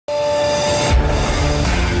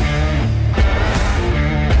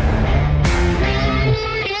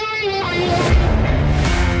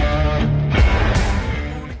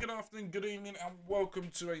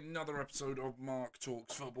welcome to another episode of Mark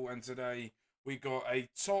Talks Football, and today we got a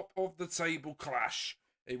top of the table clash.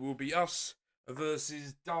 It will be us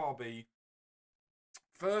versus Derby,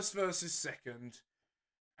 first versus second,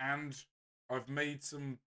 and I've made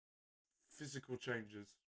some physical changes.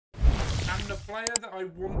 And the player that I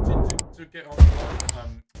wanted to get on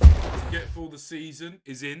to get for the season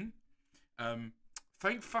is in.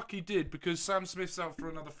 Thank fuck he did, because Sam Smith's out for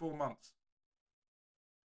another 4 months.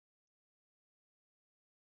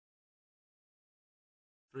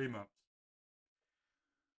 Three months.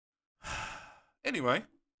 Anyway,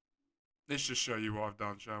 let's just show you what I've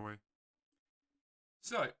done, shall we?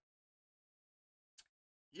 So,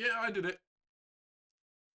 yeah, I did it.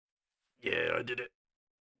 Yeah, I did it.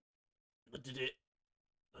 I did it.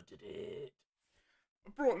 I did it.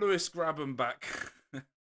 I brought Lewis Grabban back.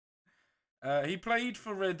 He played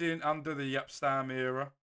for Reading under the Yapstam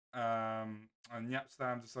era. And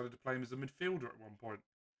Yapstam decided to play him as a midfielder at one point.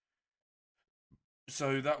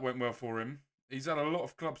 So that went well for him. He's had a lot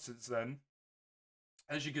of clubs since then.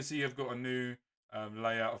 As you can see, I've got a new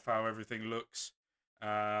layout of how everything looks.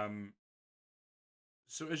 So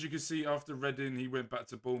as you can see, after Reading, he went back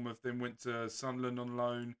to Bournemouth, then went to Sunderland on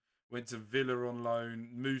loan, went to Villa on loan,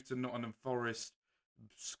 moved to Nottingham Forest,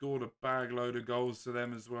 scored a bag load of goals to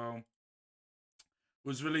them as well.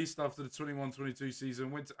 Was released after the 21-22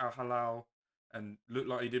 season, went to Al Hilal, and looked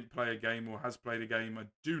like he didn't play a game or has played a game. I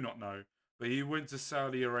do not know. But he went to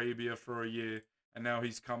Saudi Arabia for a year, and now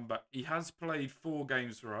he's come back. He has played 4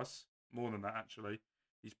 games for us. More than that, actually.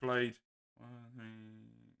 He's played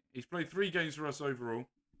 3 games for us overall.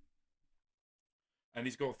 And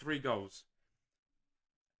he's got 3 goals.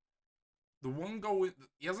 The one goal,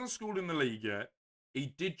 he hasn't scored in the league yet. He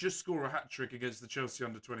did just score a hat-trick against the Chelsea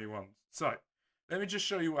under-21s. So, let me just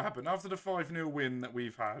show you what happened. After the 5-0 win that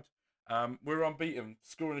we've had, we're unbeaten,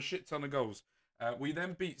 scoring a shit ton of goals. We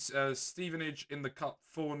then beat Stevenage in the Cup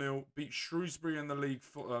 4-0, beat Shrewsbury in the league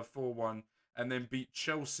 4-1, and then beat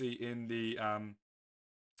Chelsea in the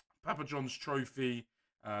Papa John's Trophy.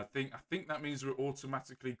 I think that means we're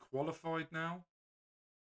automatically qualified now.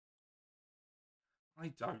 I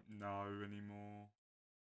don't know anymore.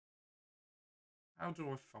 How do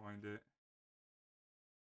I find it?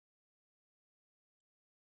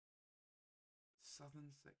 Southern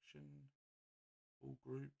section, all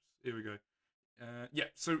groups. Here we go. Yeah,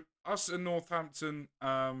 so us and Northampton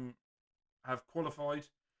have qualified.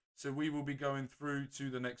 So we will be going through to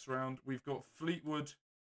the next round. We've got Fleetwood.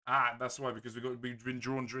 That's why, because we've been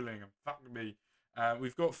drawn drilling. Fuck me.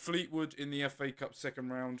 We've got Fleetwood in the FA Cup second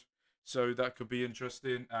round. So that could be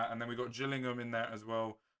interesting. And then we've got Gillingham in there as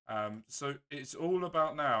well. So it's all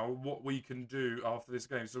about now what we can do after this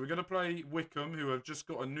game. So we're going to play Wycombe, who have just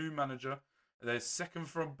got a new manager. They're second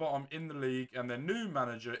from bottom in the league. And their new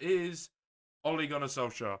manager is Ole Gunnar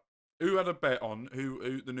Solskjaer. Who had a bet on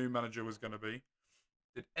who the new manager was going to be?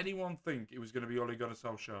 Did anyone think it was going to be Ole Gunnar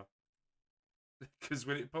Solskjaer? Because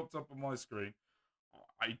when it popped up on my screen,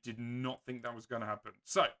 I did not think that was going to happen.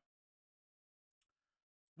 So,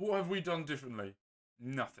 what have we done differently?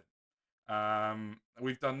 Nothing.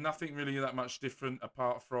 We've done nothing really that much different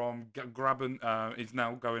apart from Grabban is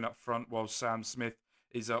now going up front while Sam Smith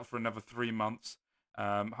is out for another 3 months.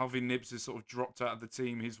 Harvey Nibbs has sort of dropped out of the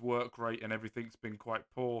team. His work rate and everything's been quite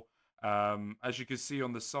poor. As you can see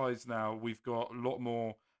on the sides now, we've got a lot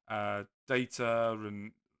more data,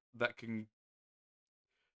 and that can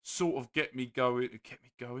sort of get me going.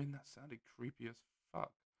 That sounded creepy as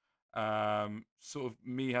fuck. Sort of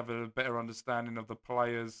me have a better understanding of the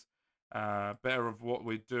players, better of what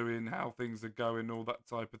we're doing, how things are going, all that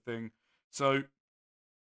type of thing. So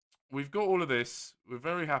we've got all of this. We're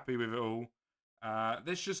very happy with it all.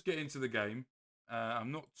 Let's just get into the game.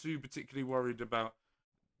 I'm not too particularly worried about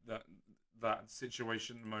that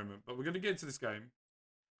situation at the moment, but we're going to get into this game.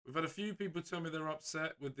 We've had a few people tell me they're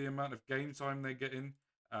upset with the amount of game time they're getting.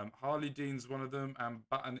 Harley Dean's one of them, and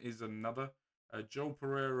Button is another. Joel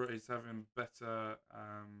Pereira is having better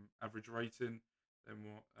average rating than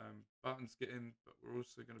what Button's getting, but we're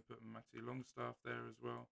also going to put Matty Longstaff there as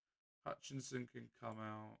well. Hutchinson can come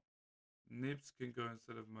out. Nibbs can go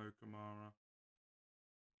instead of Mo Kamara.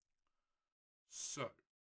 So,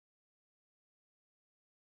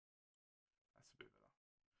 that's a bit better.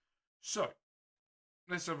 So,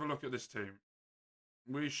 let's have a look at this team.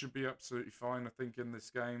 We should be absolutely fine, I think, in this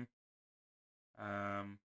game.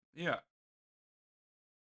 Yeah.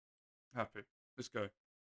 Happy. Let's go.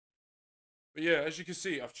 But yeah, as you can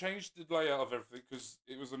see, I've changed the layout of everything because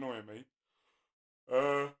it was annoying me.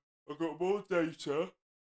 I've got more data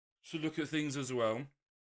to look at things as well.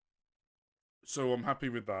 So I'm happy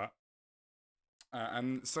with that.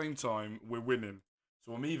 And at the same time, we're winning.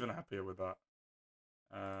 So I'm even happier with that.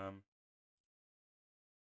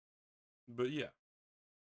 But yeah,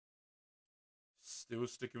 still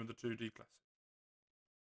sticking with the 2D classic.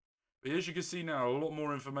 But as you can see now, a lot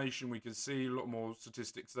more information we can see, a lot more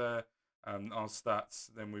statistics there. Our stats.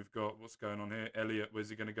 Then we've got what's going on here. Elliot, where's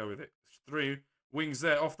he going to go with it? 3 wings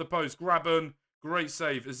there, off the post. Graben, great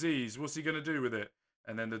save. Aziz, what's he going to do with it?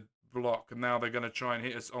 And then the block. And now they're going to try and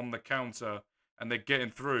hit us on the counter. And they're getting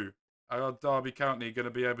through. Are Derby County going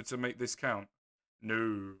to be able to make this count?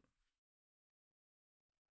 No.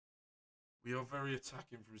 We are very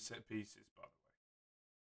attacking from set pieces, by the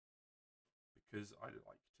way. Because I like to.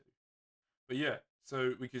 But yeah,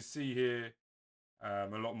 so we can see here a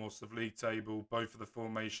lot more stuff. League table, both of the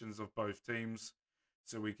formations of both teams.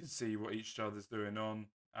 So we can see what each other's doing on.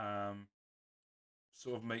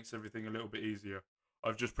 Sort of makes everything a little bit easier.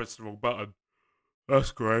 I've just pressed the wrong button.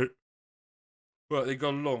 That's great. But they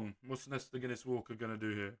got long. What's Nesta Guinness Walker going to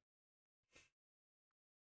do here?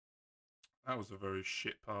 That was a very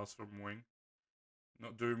shit pass from Wing.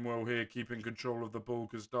 Not doing well here, keeping control of the ball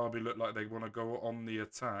because Derby look like they want to go on the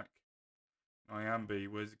attack. Iambi,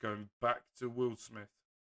 where's it going? Back to Will Smith.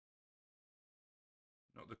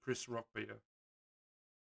 Not the Chris Rock beater.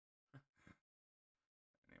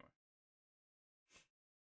 Anyway.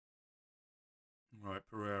 Right,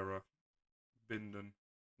 Pereira. Binden.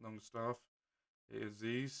 Longstaff. Here's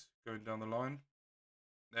these. Going down the line.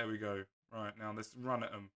 There we go. Right, now let's run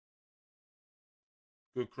at them.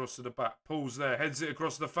 Good cross to the back. Paul's there. Heads it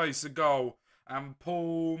across the face. A goal. And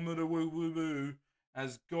Paul Mudawoo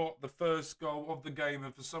has got the first goal of the game.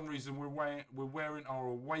 And for some reason, we're wearing our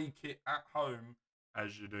away kit at home.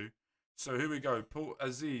 As you do. So here we go. Paul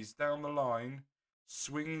Aziz down the line.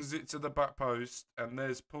 Swings it to the back post. And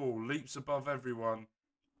there's Paul. Leaps above everyone.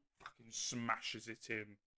 Fucking smashes it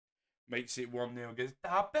in. Makes it 1-0 against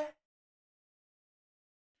Derby.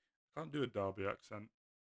 Can't do a Derby accent.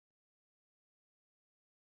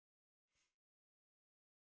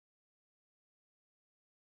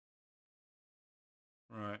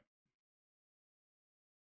 Right.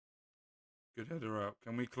 Good header out.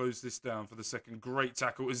 Can we close this down for the second? Great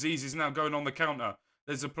tackle. Aziz is now going on the counter.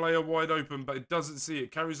 There's a player wide open, but it doesn't see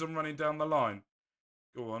it. Carries on running down the line.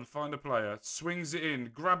 Go on, find a player. Swings it in.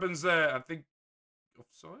 Graben's there. I think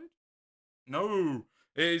offside? No.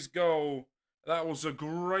 It is goal. That was a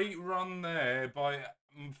great run there by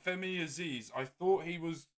Femi Aziz. I thought he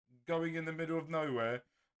was going in the middle of nowhere,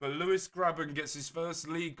 but Lewis Graben gets his first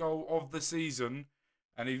league goal of the season.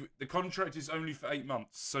 And the contract is only for 8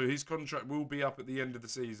 months. So his contract will be up at the end of the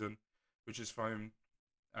season, which is fine.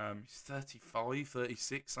 He's 35,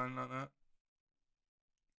 36, something like that.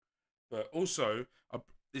 But also,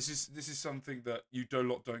 this is something that you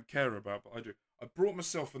lot don't care about, but I do. I brought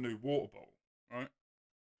myself a new water bowl, right?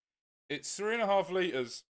 It's 3.5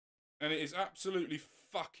 litres, and it is absolutely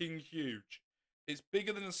fucking huge. It's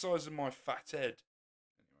bigger than the size of my fat head.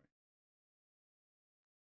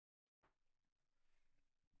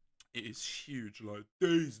 It is huge, like,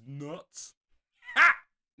 these nuts. Ha!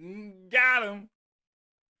 Got him!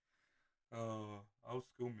 Oh, old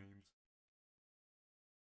school memes.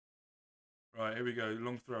 Right, here we go.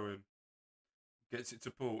 Long throw in. Gets it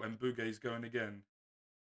to Paul. And Mbouge's going again.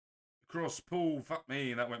 Cross, Paul. Fuck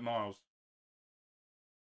me. That went miles.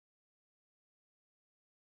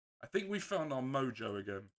 I think we found our mojo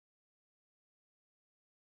again.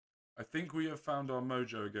 I think we have found our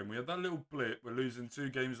mojo again. We had that little blip. We're losing 2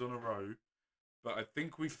 games on a row. But I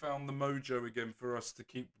think we found the mojo again for us to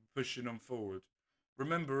keep pushing on forward.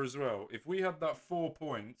 Remember as well, if we had that 4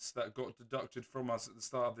 points that got deducted from us at the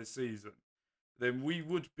start of this season, then we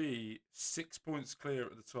would be 6 points clear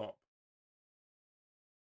at the top.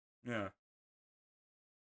 Yeah.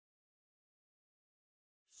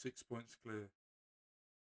 6 points clear.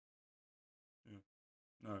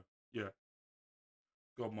 Yeah. No. Yeah.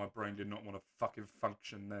 God, my brain did not want to fucking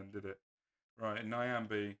function then, did it? Right,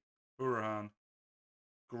 Nyambi, Burhan.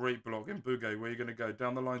 Great block. Mbouge, where are you going to go?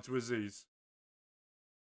 Down the line to Aziz.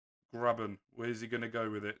 Graben, where's he going to go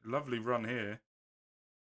with it? Lovely run here.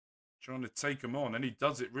 Trying to take him on, and he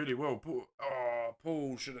does it really well.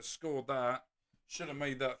 Paul should have scored that. Should have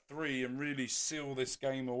made that 3 and really seal this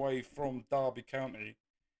game away from Derby County.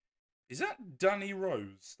 Is that Danny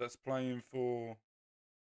Rose that's playing for...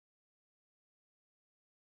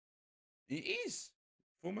 He is.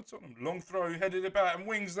 Former Tottenham. Long throw, headed about, and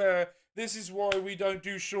wings there. This is why we don't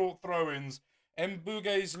do short throw-ins.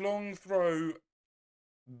 Mbouge's long throw.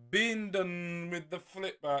 Binden with the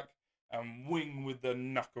flip back. And Wing with the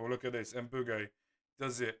knuckle. Look at this. Mbouge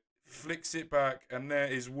does it. Flicks it back. And there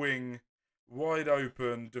is Wing. Wide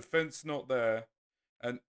open. Defence not there.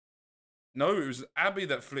 And No, it was Abby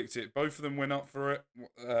that flicked it. Both of them went up for it.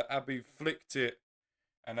 Abby flicked it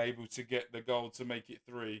and able to get the goal to make it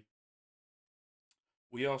 3.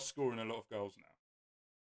 We are scoring a lot of goals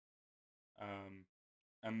now.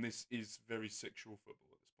 And this is very sexual football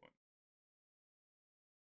at this point.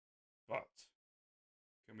 But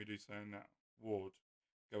can we do something now? Ward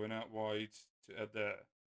going out wide to there.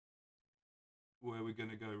 Where are we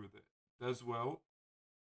going to go with it? Does well.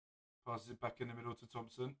 Passes it back in the middle to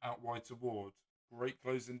Thompson. Out wide to Ward. Great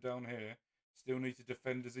closing down here. Still need to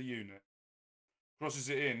defend as a unit. Crosses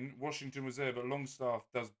it in. Washington was there, but Longstaff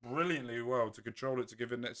does brilliantly well to control it to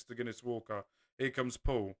give it next to Guinness Walker. Here comes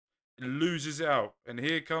Paul. He loses it out. And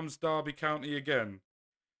here comes Derby County again.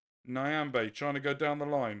 Nyambe trying to go down the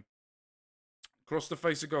line. Across the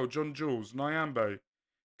face of goal. John Jules. Nyambe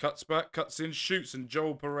cuts back, cuts in, shoots, and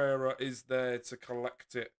Joel Pereira is there to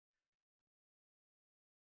collect it.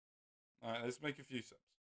 All right, let's make a few subs.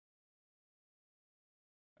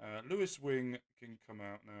 Lewis Wing can come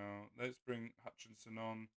out now. Let's bring Hutchinson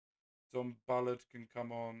on. Dom Ballard can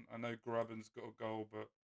come on. I know Graben's got a goal, but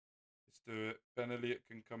let's do it. Ben Elliott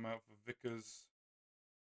can come out for Vickers.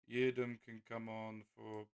 Yeardham can come on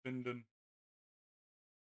for Bindon.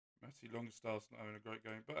 Matty Longstaff's not having a great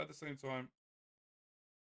game, but at the same time,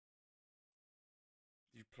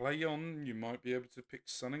 you play on, you might be able to pick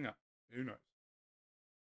something up. Who knows?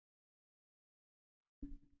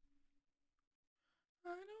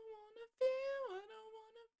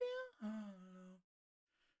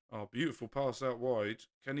 Oh, beautiful pass out wide.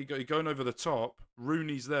 Can he go? He's going over the top.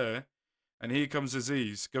 Rooney's there. And here comes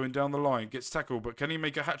Aziz going down the line. Gets tackled, but can he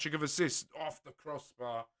make a hat-trick of assists off the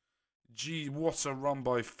crossbar? Gee, what a run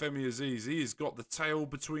by Femi Aziz. He has got the tail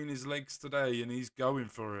between his legs today, and he's going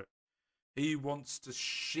for it. He wants to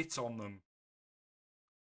shit on them.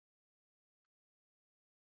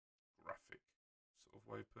 Graphic sort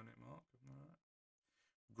of way of putting it, Mark.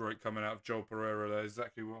 Great coming out of Joel Pereira there.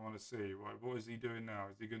 Exactly what I want to see. Right, what is he doing now?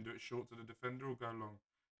 Is he going to do it short to the defender or go long?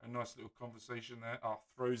 A nice little conversation there.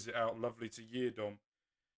 Throws it out lovely to Yeardom,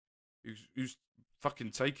 who's fucking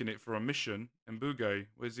taking it for a mission. And Bouguet,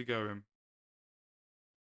 where's he going?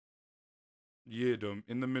 Yeardom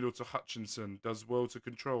in the middle to Hutchinson. Does well to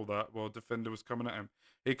control that while defender was coming at him.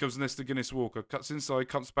 Here comes Nesta Guinness Walker. Cuts inside,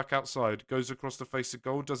 cuts back outside. Goes across the face of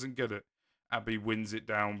goal, doesn't get it. Abbey wins it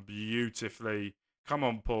down beautifully. Come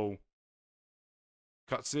on, Paul.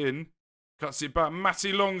 Cuts in. Cuts it back.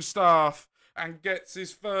 Matty Longstaff. And gets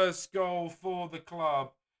his first goal for the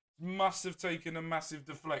club. Must have taken a massive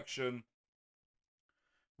deflection.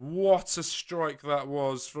 What a strike that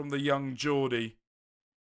was from the young Geordie.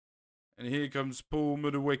 And here comes Paul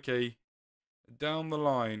Mudawicki. Down the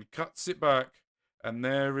line. Cuts it back. And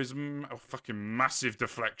there is a fucking massive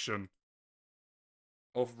deflection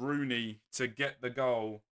of Rooney to get the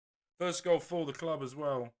goal. First goal for the club as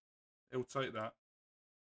well. He'll take that.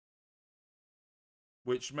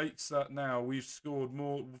 Which makes that now we've scored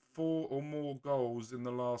 4 or more goals in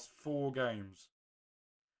the last 4 games.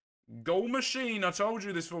 Goal machine. I told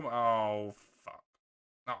you this for. Oh, fuck.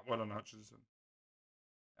 Well done, Hutchinson.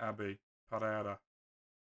 Abbey. Pereira.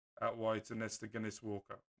 Out wide to Nesta Guinness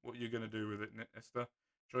Walker. What are you going to do with it, Nesta?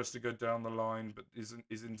 Tries to go down the line, but is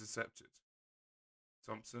intercepted.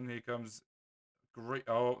 Thompson. Here comes. Great.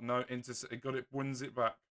 Oh, no. Got it. Wins it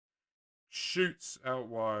back. Shoots out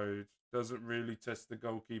wide. Doesn't really test the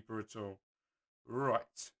goalkeeper at all. Right.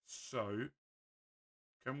 So,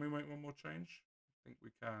 can we make one more change? I think we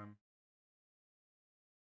can.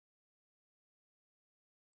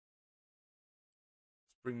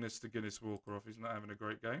 Let's bring this to Guinness Walker off. He's not having a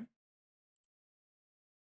great game.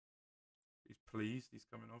 He's pleased. He's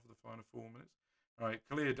coming off for the final 4 minutes. All right.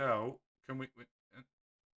 Cleared out. Can we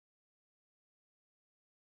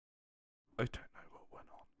I don't know what went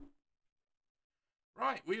on.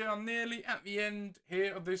 Right, we are nearly at the end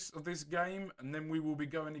here of this game, and then we will be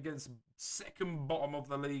going against second bottom of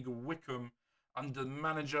the league, Wycombe, under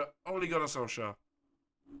manager Ole Gunnar Solskjaer.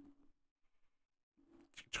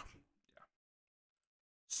 Yeah.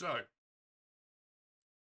 So.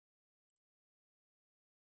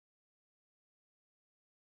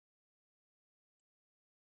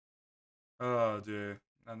 Oh dear,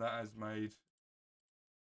 and that has made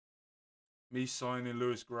me signing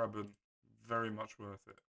Lewis Graben very much worth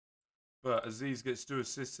it. But Aziz gets 2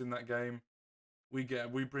 assists in that game. We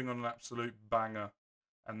bring on an absolute banger.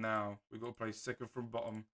 And now we've got to play second from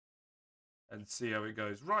bottom and see how it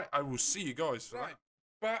goes. Right, I will see you guys. Right,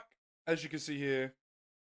 back. As you can see here,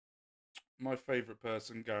 my favourite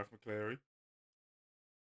person, Gareth McCleary.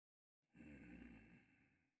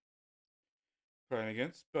 Playing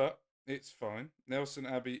against, but it's fine. Nelson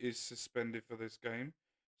Abbey is suspended for this game.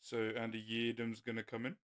 So Andy Yeardham's going to come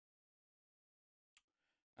in.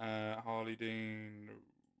 Harley Dean.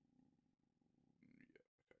 Yeah,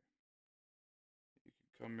 okay. You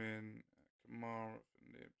can come in. Kamara for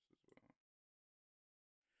Nibs as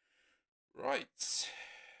well. Right.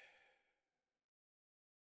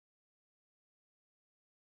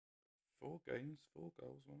 4 games, 4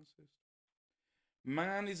 goals, 1 assist.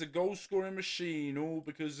 Man is a goal-scoring machine, all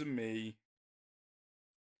because of me.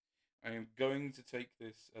 I am going to take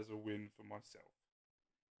this as a win for myself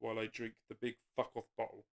while I drink the big fuck-off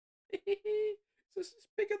bottle. It's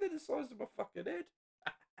bigger than the size of my fucking head.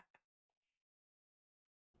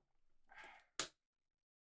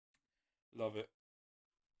 Love it.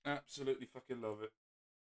 Absolutely fucking love it.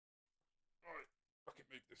 Right, fucking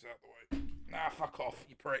move this out of the way. Nah, fuck off,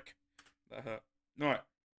 you prick. That hurt. Right.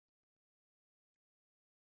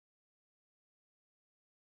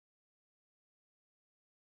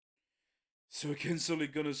 So against Ole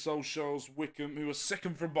Gunnar Solskjaer's Wycombe, who are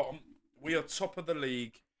second from bottom, we are top of the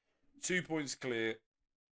league, 2 points clear.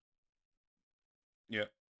 Yeah,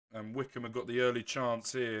 and Wycombe have got the early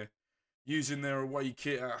chance here, using their away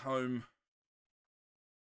kit at home.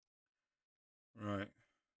 Right,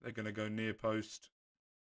 they're going to go near post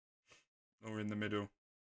or in the middle.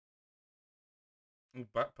 Oh,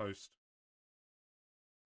 back post.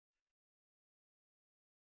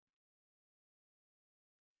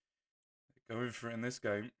 Going for it in this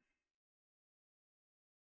game.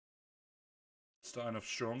 Starting off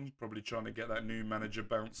strong, probably trying to get that new manager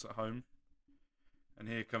bounce at home. And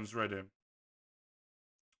here comes Redding.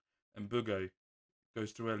 And Bugay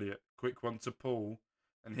goes to Elliott. Quick one to Paul.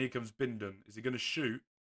 And here comes Bindon. Is he going to shoot?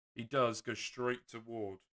 He does go straight to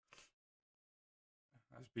Ward.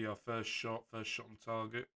 That'll be our first shot on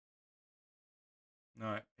target.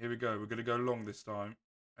 Alright, here we go. We're going to go long this time.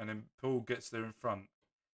 And then Paul gets there in front.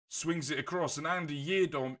 Swings it across. And Andy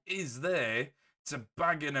Yeardom is there to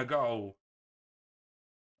bag in a goal.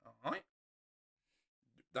 Alright.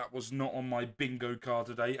 That was not on my bingo card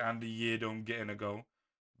today, Andy Yeardom getting a goal.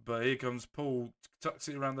 But here comes Paul, tucks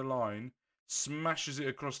it around the line, smashes it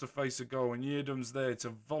across the face of goal, and Yeardom's there to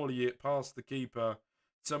volley it past the keeper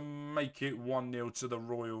to make it 1-0 to the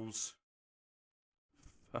Royals.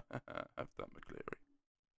 Have that, McCleary.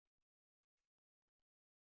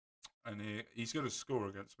 And he's going to score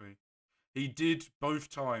against me. He did both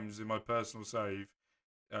times in my personal save.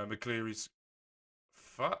 McCleary's...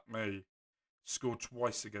 Fuck me. Scored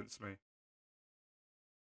twice against me.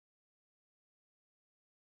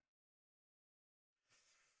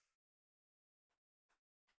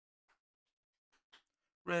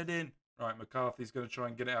 Redding. Right, McCarthy's going to try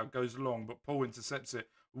and get it out. Goes long, but Paul intercepts it.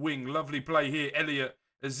 Wing, lovely play here. Elliott,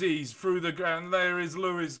 Aziz through the ground. There is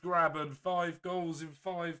Lewis Graben. 5 goals in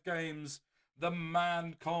 5 games. The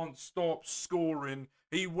man can't stop scoring.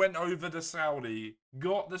 He went over to Saudi,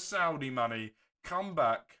 got the Saudi money, come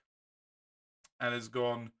back, and has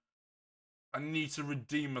gone, I need to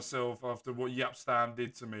redeem myself after what Yapstam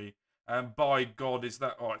did to me. And by God, is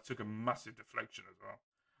that... Oh, it took a massive deflection as well.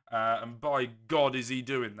 And by God, is he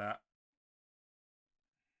doing that?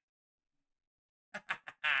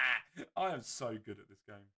 I am so good at this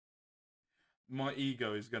game. My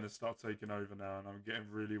ego is going to start taking over now, and I'm getting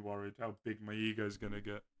really worried how big my ego is going to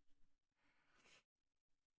get.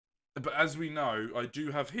 But as we know, I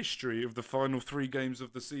do have history of the final 3 games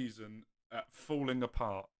of the season falling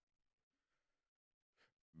apart.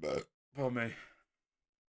 But, pardon me.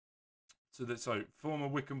 So former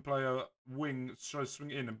Wycombe player Wing tries to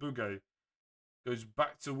swing in, and Bugay goes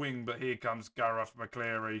back to Wing, but here comes Gareth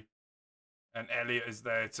McCleary, and Elliott is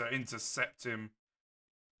there to intercept him.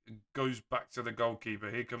 Goes back to the goalkeeper.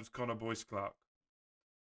 Here comes Connor Boyce Clark.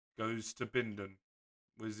 Goes to Bindon.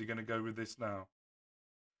 Where's he going to go with this now?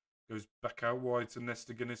 Goes back out wide to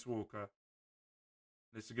Nesta Guinness-Walker.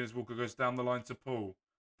 Nesta Guinness-Walker goes down the line to Paul.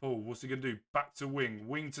 Paul, what's he going to do? Back to Wing.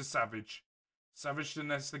 Wing to Savage. Savage to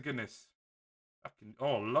Nesta Guinness.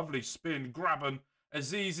 Oh, lovely spin. Graben.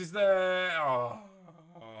 Aziz is there. Oh.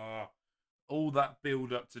 All that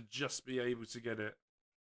build-up to just be able to get it.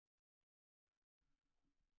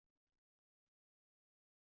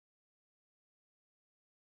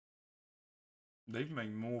 They've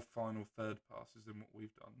made more final third passes than what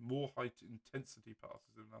we've done. More high-intensity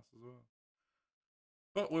passes than us as well.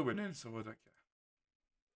 But we're winning, so I don't care.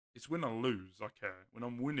 It's when I lose, I care. When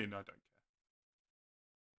I'm winning, I don't care.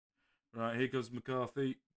 Right, here goes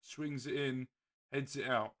McCarthy. Swings it in. Heads it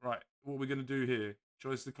out. Right, what are we going to do here?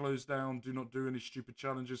 Tries to close down. Do not do any stupid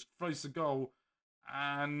challenges. Face the goal.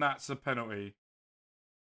 And that's a penalty.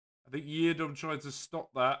 I think Yeardom tried to stop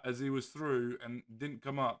that as he was through and didn't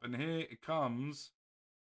come up. And here it comes.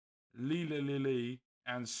 Lee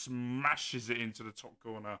and smashes it into the top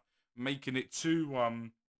corner, making it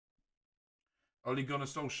 2-1. Ole Gunnar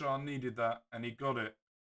Solskjaer needed that, and he got it.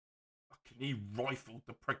 Fucking, he rifled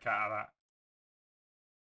the prick out of that.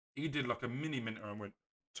 He did like a mini-minter and went,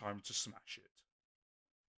 time to smash it.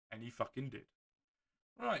 And he fucking did.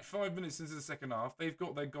 Right, 5 minutes into the second half. They've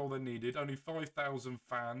got their goal they needed. Only 5,000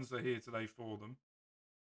 fans are here today for them.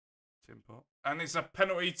 Tim Pot. And it's a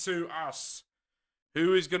penalty to us.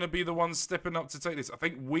 Who is going to be the one stepping up to take this? I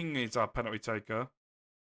think Wing is our penalty taker.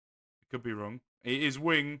 I could be wrong. It is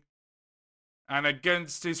Wing. And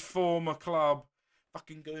against his former club,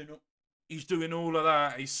 fucking going up. He's doing all of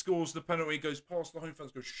that. He scores the penalty, goes past the home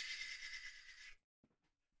fans, goes shh.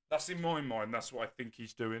 That's in my mind. That's what I think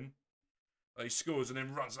he's doing. He scores and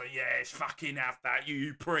then runs like, yes, fucking have that,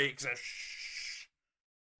 you pricks. Shh.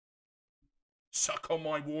 Suck on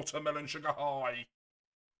my watermelon sugar high.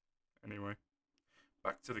 Anyway,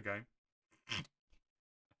 back to the game.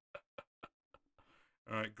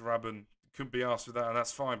 All right, Graben. Couldn't be asked for that, and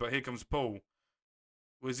that's fine. But here comes Paul.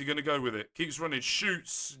 Where's he going to go with it? Keeps running,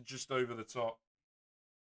 shoots just over the top.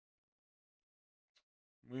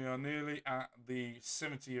 We are nearly at the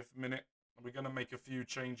 70th minute. We're going to make a few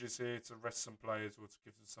changes here to rest some players or to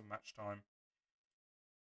give them some match time.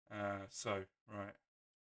 Right. Let's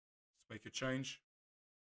make a change.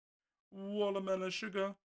 Watermelon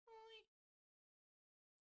sugar.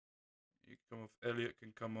 You can come off. Elliot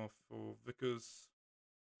can come off for Vickers.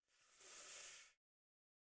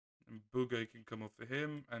 And Bouguet can come off for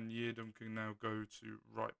him, and Yeardom can now go to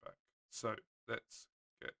right back. So, let's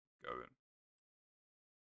get going.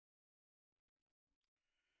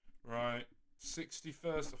 Right, 61st,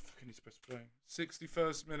 I fucking need to press play.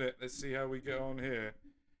 61st minute, let's see how we get on here.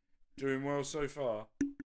 Doing well so far.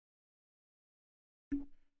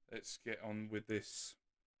 Let's get on with this.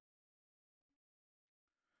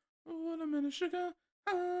 Watermelon sugar,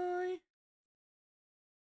 high.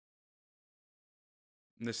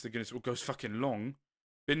 And this again goes fucking long.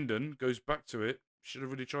 Binden goes back to it. Should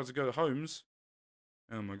have really tried to go to Holmes.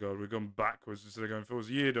 Oh my god, we've gone backwards instead of going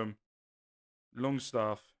forwards. Yeardom.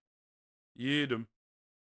 Longstaff. Yeardom.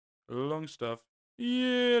 Longstaff.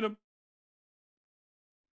 Yeardom.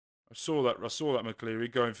 I saw that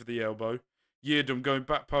McCleary going for the elbow. Yeardom going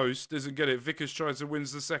back post. Doesn't get it. Vickers tries to win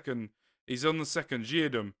the second. He's on the second.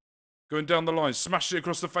 Yeardom. Going down the line. Smashes it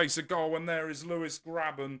across the face. A goal. And there is Lewis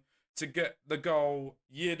Graben to get the goal.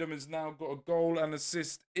 Yeardom has now got a goal and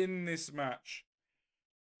assist in this match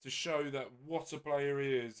to show that what a player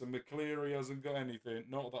he is. And McCleary hasn't got anything.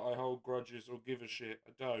 Not that I hold grudges or give a shit.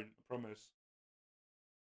 I don't. I promise.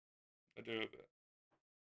 I do a bit.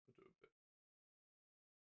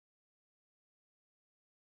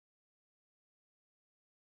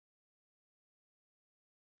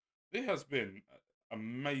 It has been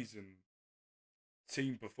amazing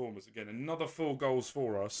team performance again. Another 4 goals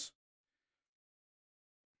for us.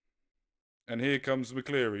 And here comes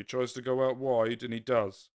McCleary. Tries to go out wide, and he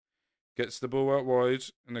does. Gets the ball out wide,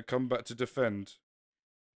 and they come back to defend.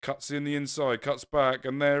 Cuts in the inside, cuts back,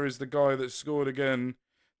 and there is the guy that scored again.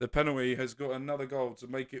 The penalty has got another goal to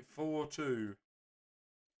make it 4-2.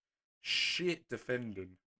 Shit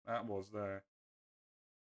defending. That was there.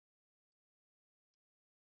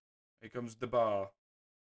 Here comes the bar.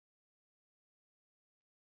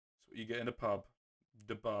 That's what you get in a pub.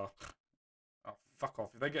 The bar. Oh, fuck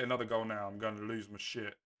off. If they get another goal now, I'm going to lose my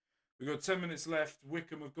shit. We've got 10 minutes left.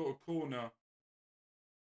 Wycombe have got a corner.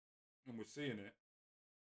 And we're seeing it.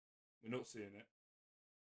 We're not seeing it.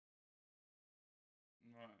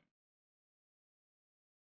 Right.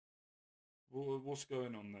 What's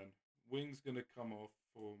going on then? Wing's going to come off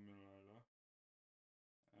for Mirola.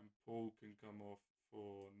 And Paul can come off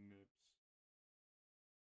for Nibs.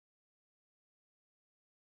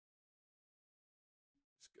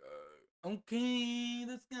 Let's go. Okay,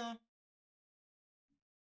 let's go.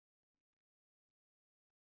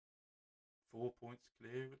 4 points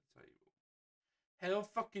clear at the table. Hell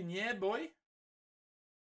fucking yeah, boy.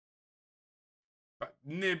 But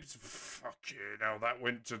Nibs, fuck you. Now that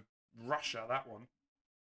went to Russia, that one.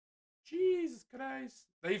 Jesus Christ.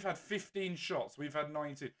 They've had 15 shots. We've had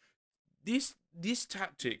 19. This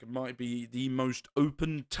tactic might be the most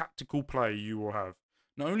open tactical play you will have.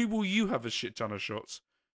 Not only will you have a shit ton of shots,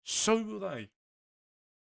 so will they.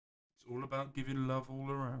 It's all about giving love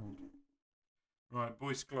all around. Right,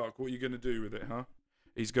 Boyce Clark, what are you going to do with it, huh?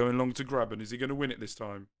 He's going long to Graben. Is he going to win it this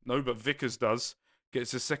time? No, but Vickers does.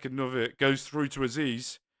 Gets a second of it. Goes through to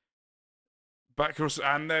Aziz. Back across,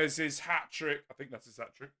 and there's his hat-trick. I think that's his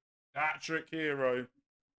hat-trick. Hat-trick hero.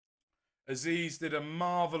 Aziz did a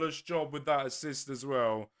marvellous job with that assist as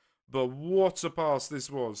well. But what a pass this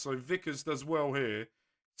was. So Vickers does well here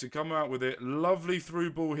to come out with it. Lovely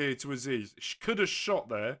through ball here to Aziz. Could have shot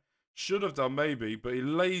there. Should have done maybe. But he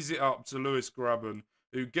lays it up to Lewis Graben,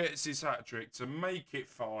 who gets his hat-trick to make it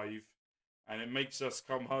 5. And it makes us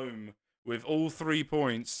come home with all 3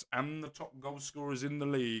 points and the top goal scorers in the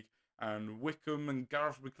league. And Wycombe and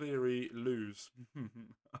Gareth McCleary lose. Anyway.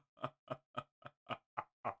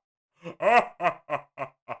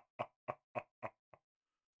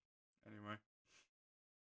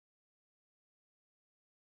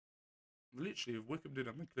 Literally, if Wycombe didn't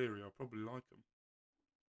have McCleary, I'd probably like him.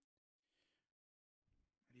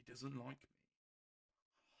 And he doesn't like me.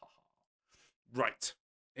 Right.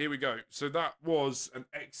 Here we go. So that was an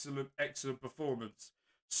excellent, excellent performance.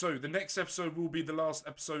 So the next episode will be the last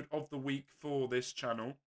episode of the week for this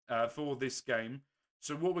channel, for this game.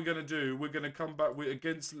 So what we're going to do, we're going to come back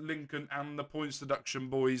against Lincoln and the points deduction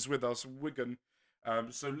boys with us, Wigan.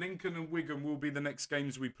 So Lincoln and Wigan will be the next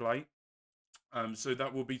games we play. So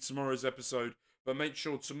that will be tomorrow's episode. But make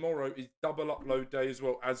sure tomorrow is double upload day as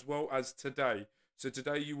well as today. So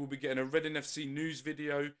today you will be getting a Reading FC news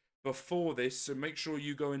video before this. So make sure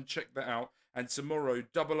you go and check that out. And tomorrow,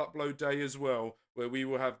 double upload day as well, where we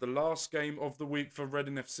will have the last game of the week for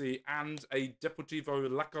Reading FC and a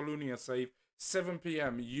Deportivo La Coruña save, 7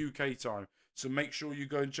 PM UK time. So make sure you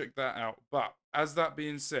go and check that out. But as that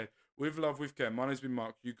being said, with love, with care, my name's been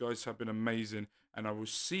Mark. You guys have been amazing. And I will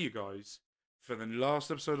see you guys for the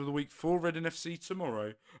last episode of the week for Reading FC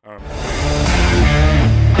tomorrow.